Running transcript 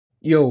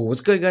Yo, what's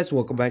good guys?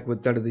 Welcome back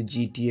with another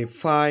GTA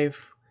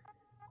 5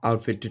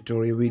 outfit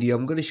tutorial video.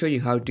 I'm going to show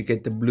you how to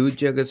get the blue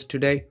Joggers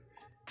today.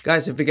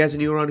 Guys, if you guys are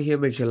new around here,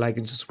 make sure to like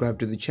and subscribe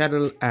to the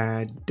channel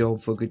and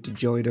don't forget to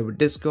join our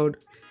Discord.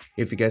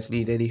 If you guys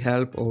need any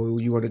help or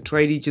you want to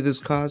trade each other's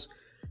cars,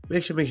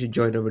 make sure to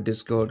join our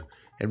Discord,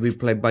 and we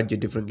play a bunch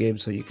of different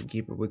games so you can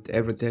keep up with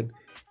everything.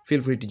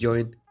 Feel free to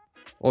join.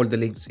 All the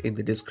links in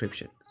the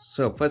description.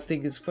 So first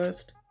thing is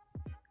first.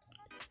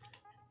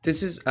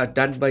 This is a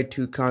done by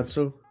two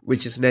console,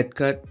 which is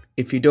netcut.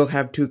 If you don't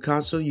have two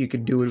console, you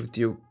can do it with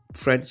your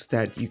friends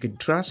that you can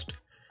trust.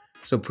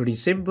 So pretty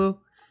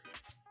simple.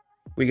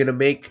 We're gonna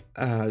make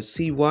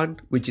C1,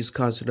 which is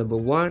console number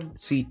 1,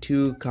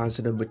 C2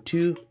 console number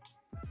 2.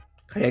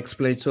 I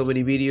explained so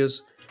many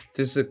videos.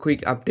 This is a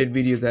quick update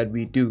video that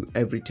we do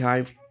every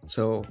time.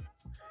 So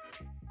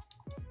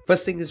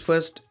first thing is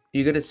first,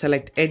 you're gonna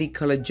select any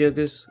color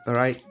Joggers.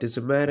 Alright,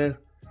 doesn't matter.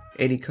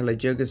 Any color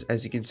Joggers.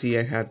 As you can see,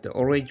 I have the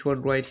orange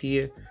one right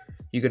here.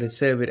 You're gonna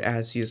save it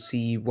as your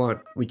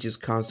C1, which is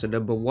console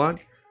number 1,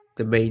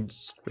 the main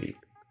screen.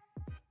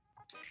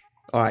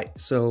 Alright,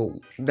 so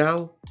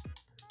now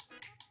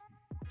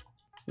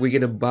we're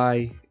gonna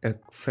buy a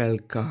fell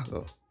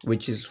cargo,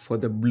 which is for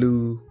the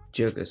blue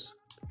Joggers.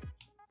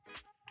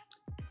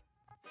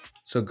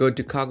 So go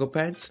to cargo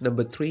pants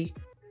number 3,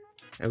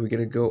 and we're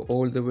gonna go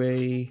all the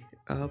way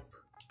up.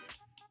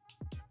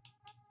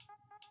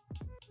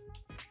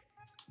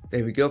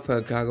 There we go, for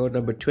cargo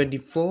number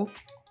 24.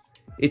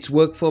 It's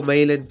work for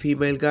male and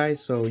female guys,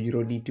 so you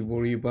don't need to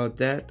worry about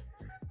that.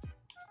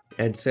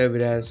 And save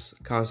it as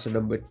console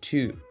number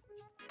 2.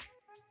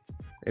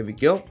 There we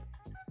go.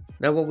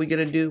 Now what we're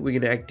gonna do, we're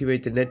gonna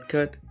activate the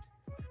netcut.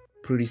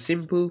 Pretty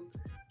simple.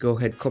 Go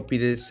ahead, copy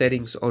the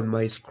settings on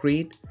my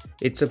screen.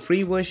 It's a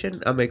free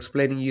version. I'm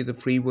explaining you the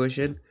free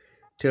version.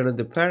 Turn on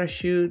the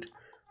parachute,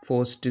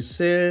 force to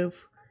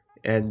save,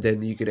 and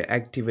then you're gonna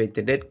activate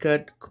the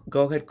netcut.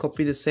 Go ahead,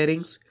 copy the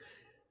settings.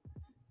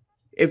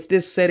 If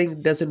this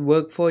setting doesn't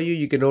work for you,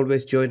 you can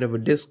always join our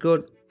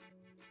Discord.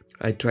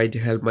 I try to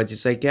help much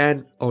as I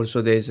can.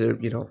 Also, there's a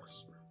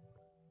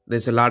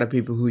lot of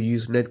people who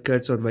use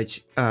netcuts on my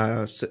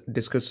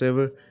Discord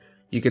server.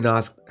 You can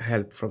ask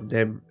help from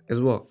them as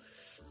well.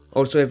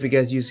 Also, if you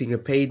guys using a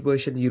paid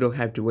version, you don't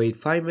have to wait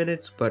 5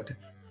 minutes. But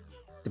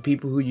the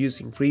people who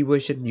using free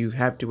version, you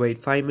have to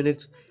wait 5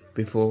 minutes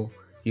before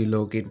you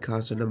log in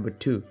console number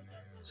 2.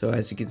 So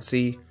as you can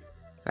see,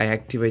 I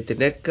activate the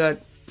netcut.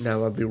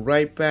 Now I'll be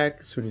right back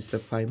as soon as the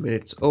 5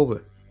 minutes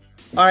over.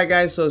 Alright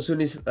guys, so as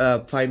soon as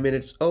 5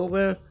 minutes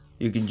over,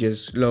 you can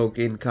just log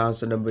in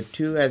console number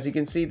 2. As you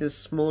can see, this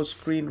small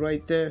screen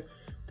right there,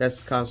 that's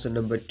console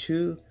number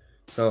 2.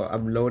 So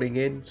I'm loading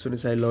in. As soon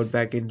as I load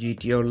back in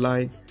GTA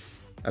Online,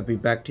 I'll be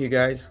back to you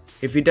guys.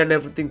 If you've done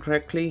everything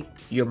correctly,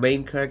 your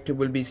main character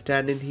will be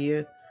standing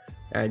here,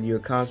 and your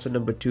console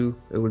number 2,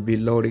 it will be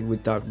loading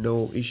without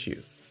no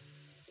issue.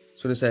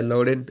 As soon as I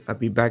load in, I'll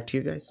be back to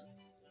you guys.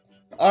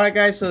 Alright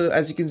guys, so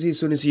as you can see, as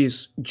soon as you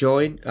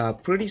join,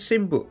 pretty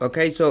simple.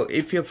 Okay, so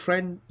if your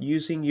friend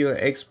using your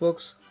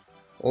Xbox,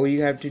 all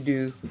you have to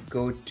do,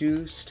 go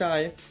to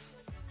style,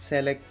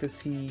 select the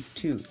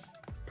C2.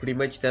 Pretty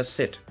much that's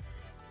it.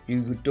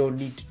 You don't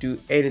need to do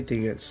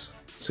anything else.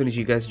 As soon as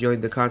you guys join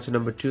the console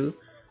number 2,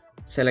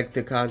 select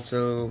the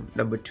console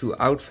number 2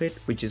 outfit,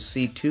 which is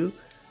C2,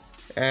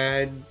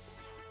 and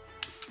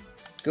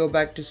go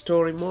back to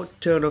story mode,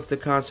 turn off the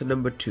console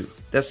number 2.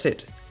 That's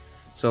it.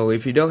 So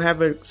if you don't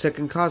have a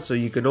second console,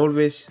 you can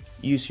always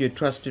use your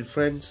trusted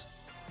friends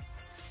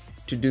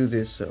to do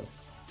this. So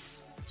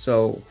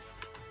as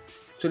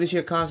soon as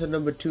your console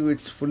number 2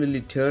 is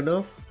fully turned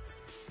off,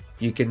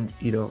 you can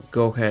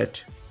go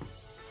ahead,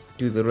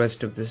 do the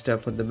rest of the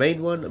stuff on the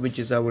main one, which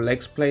is I will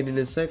explain in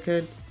a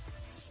second.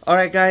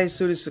 Alright guys, as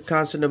soon as the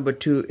console number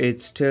 2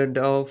 is turned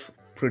off,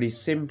 pretty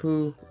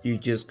simple. You're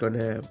just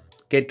gonna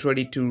get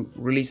ready to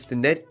release the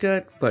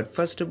netcut. But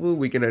first of all,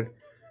 we're gonna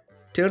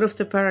turn off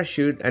the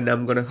parachute, and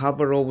I'm gonna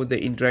hover over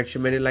the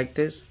interaction menu like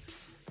this,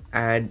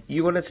 and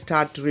you wanna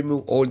start to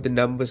remove all the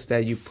numbers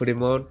that you put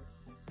them on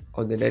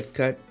the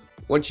netcut.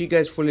 Once you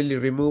guys fully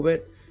remove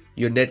it,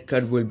 your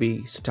netcut will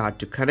be start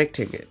to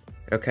connecting it.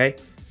 Okay,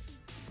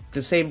 at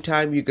the same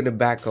time you're gonna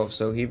back off.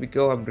 So here we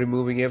go, I'm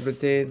removing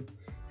everything,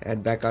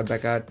 and back out,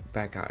 back out,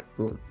 back out.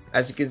 Boom.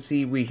 As you can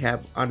see, we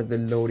have another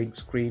loading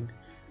screen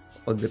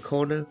on the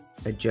corner,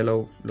 a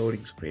yellow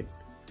loading screen.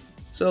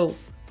 So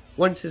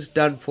once it's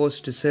done,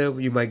 forced to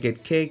serve, you might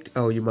get kicked,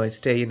 or you might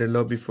stay in the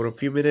lobby for a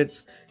few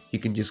minutes. You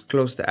can just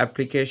close the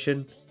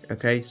application.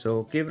 Okay,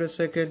 so give it a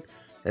second.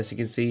 As you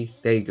can see,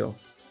 there you go.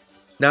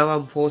 Now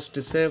I'm forced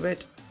to serve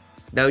it.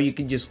 Now you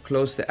can just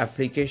close the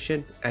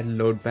application and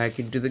load back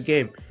into the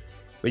game.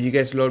 When you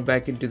guys load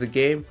back into the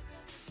game,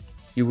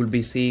 you will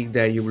be seeing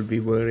that you will be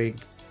wearing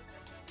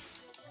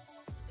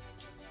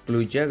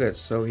blue Joggers.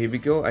 So here we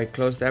go, I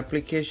closed the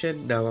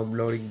application. Now I'm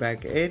loading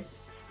back in.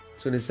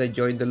 As soon as I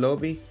join the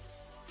lobby,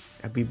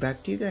 I'll be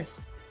back to you guys.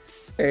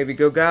 There we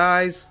go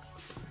guys.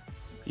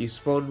 You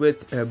spawn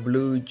with a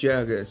blue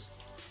Joggers.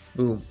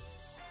 Boom.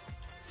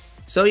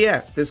 So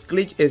yeah, this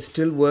glitch is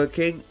still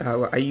working.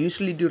 I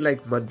usually do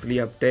like monthly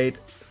update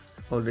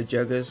on the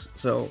Joggers,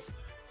 so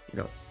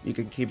you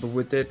can keep up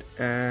with it.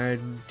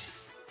 And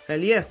hell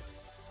yeah,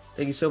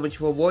 thank you so much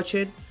for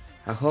watching.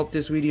 I hope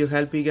this video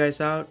helped you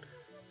guys out.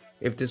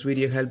 If this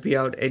video helped you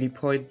out at any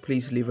point,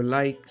 please leave a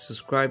like,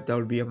 subscribe, that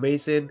would be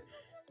amazing.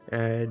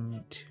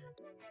 And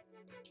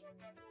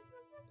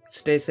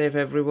stay safe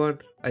everyone.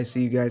 I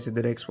see you guys in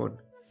the next one.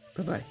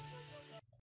 Bye bye.